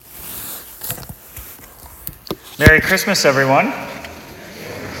Merry Christmas, everyone.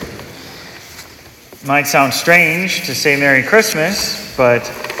 It might sound strange to say Merry Christmas, but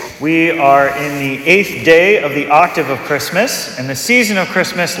we are in the 8th day of the octave of Christmas, and the season of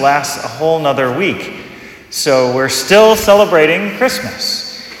Christmas lasts a whole nother week. So we're still celebrating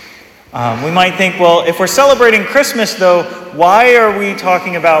Christmas. We might think, well, if we're celebrating Christmas, though, why are we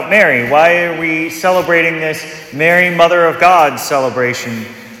talking about Mary? Why are we celebrating this Mary, Mother of God celebration?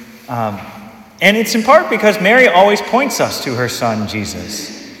 And it's in part because Mary always points us to her son,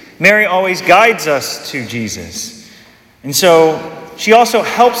 Jesus. Mary always guides us to Jesus. And so she also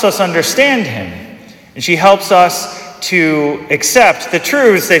helps us understand him. And she helps us to accept the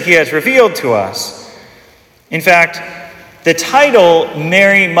truths that he has revealed to us. In fact, the title,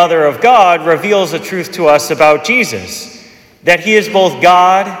 Mary, Mother of God, reveals a truth to us about Jesus, that he is both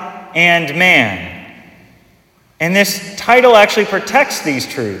God and man. And this title actually protects these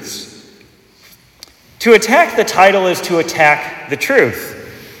truths. To attack the title is to attack the truth.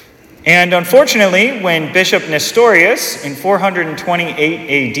 And unfortunately, when Bishop Nestorius in 428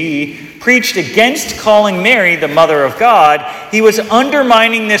 AD preached against calling Mary the Mother of God, he was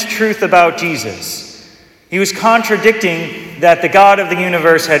undermining this truth about Jesus. He was contradicting that the God of the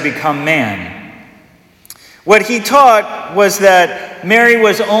universe had become man. What he taught was that Mary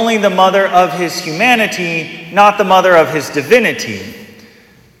was only the mother of his humanity, not the mother of his divinity.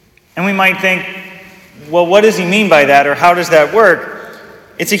 And we might think, well, what does he mean by that, or how does that work?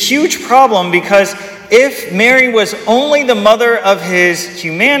 It's a huge problem because if Mary was only the mother of his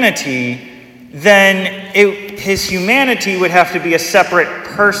humanity, then his humanity would have to be a separate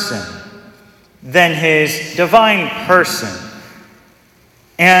person than his divine person.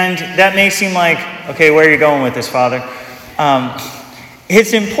 And that may seem like, okay, where are you going with this, Father?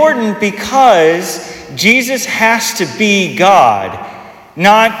 It's important because Jesus has to be God.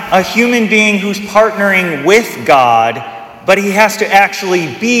 Not a human being who's partnering with God, but he has to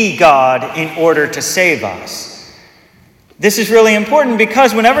actually be God in order to save us. This is really important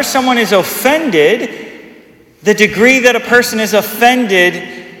because whenever someone is offended, the degree that a person is offended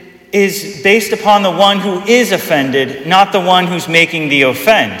is based upon the one who is offended, not the one who's making the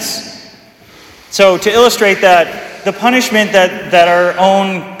offense. So to illustrate that, the punishment that our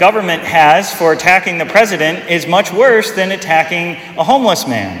own government has for attacking the president is much worse than attacking a homeless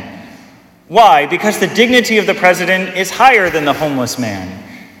man. Why? Because the dignity of the president is higher than the homeless man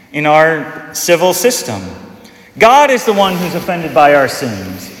in our civil system. God is the one who's offended by our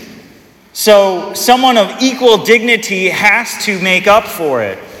sins. So someone of equal dignity has to make up for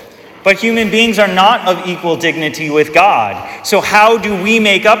it. But human beings are not of equal dignity with God. So how do we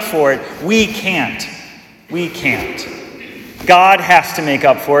make up for it? We can't. We can't. God has to make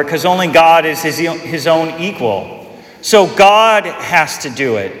up for it because only God is his own equal. So God has to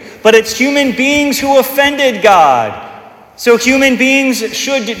do it. But it's human beings who offended God. So human beings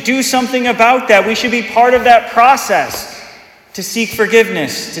should do something about that. We should be part of that process to seek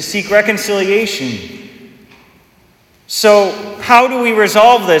forgiveness, to seek reconciliation. So how do we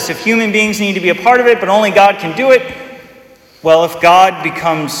resolve this? If human beings need to be a part of it, but only God can do it, well, if God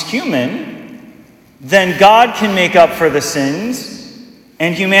becomes human, then God can make up for the sins,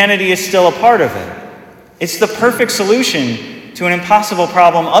 and humanity is still a part of it. It's the perfect solution to an impossible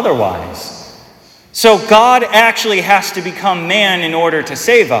problem otherwise. So God actually has to become man in order to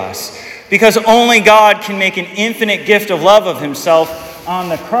save us, because only God can make an infinite gift of love of himself on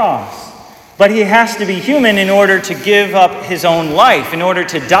the cross. But he has to be human in order to give up his own life, in order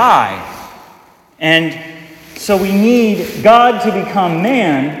to die. And so we need God to become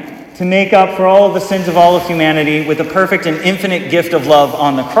man to make up for all of the sins of all of humanity with a perfect and infinite gift of love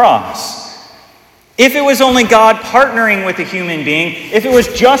on the cross. If it was only God partnering with a human being, if it was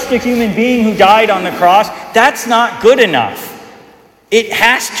just a human being who died on the cross, that's not good enough. It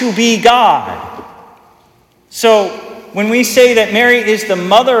has to be God. So when we say that Mary is the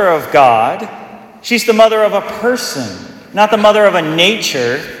mother of God, she's the mother of a person, not the mother of a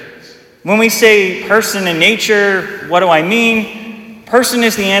nature. When we say person and nature, what do I mean? Person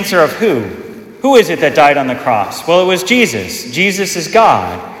is the answer of who? Who is it that died on the cross? Well, it was Jesus. Jesus is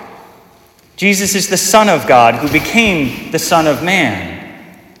God. Jesus is the Son of God who became the Son of Man.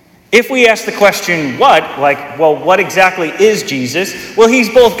 If we ask the question, what exactly is Jesus? Well, he's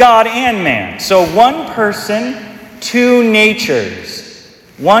both God and man. So one person, two natures.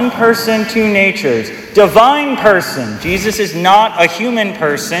 One person, two natures. Divine person. Jesus is not a human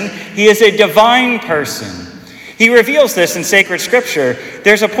person. He is a divine person. He reveals this in sacred scripture.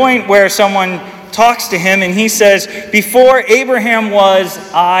 There's a point where someone talks to him and he says, "Before Abraham was,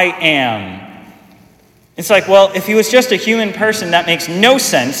 I am." It's like, well, if he was just a human person, that makes no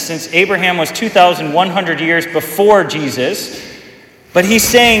sense since Abraham was 2,100 years before Jesus. But he's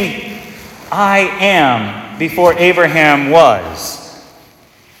saying, I am before Abraham was.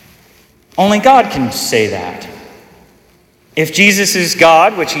 Only God can say that. If Jesus is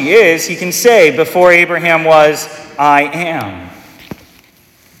God, which he is, he can say, before Abraham was, I am.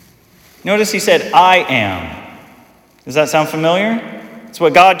 Notice he said, I am. Does that sound familiar? It's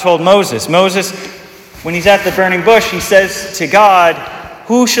what God told Moses. Moses, when he's at the burning bush, he says to God,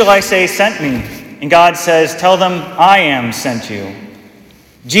 who shall I say sent me? And God says, tell them I am sent you.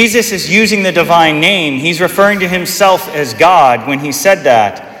 Jesus is using the divine name. He's referring to himself as God when he said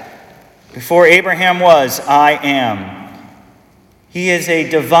that. Before Abraham was, I am. He is a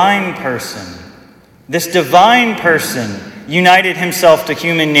divine person. This divine person united himself to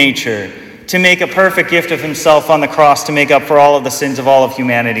human nature to make a perfect gift of himself on the cross to make up for all of the sins of all of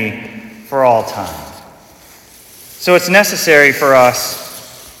humanity for all time. So it's necessary for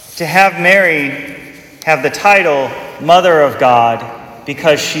us to have Mary have the title Mother of God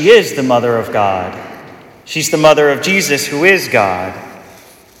because she is the Mother of God. She's the mother of Jesus, who is God.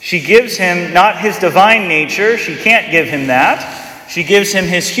 She gives him not his divine nature. She can't give him that. She gives him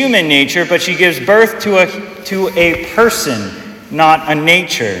his human nature, but she gives birth to a person, not a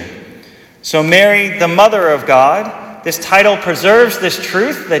nature. So Mary, the Mother of God, this title preserves this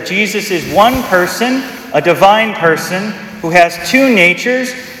truth that Jesus is one person, a divine person, who has two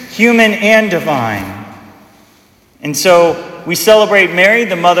natures, human and divine. And so we celebrate Mary,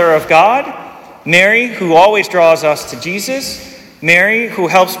 the Mother of God, Mary, who always draws us to Jesus, Mary, who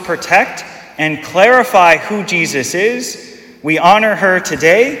helps protect and clarify who Jesus is. We honor her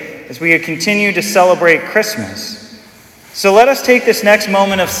today as we continue to celebrate Christmas. So let us take this next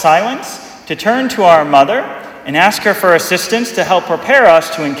moment of silence to turn to our mother and ask her for assistance to help prepare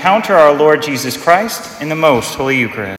us to encounter our Lord Jesus Christ in the most Holy Eucharist.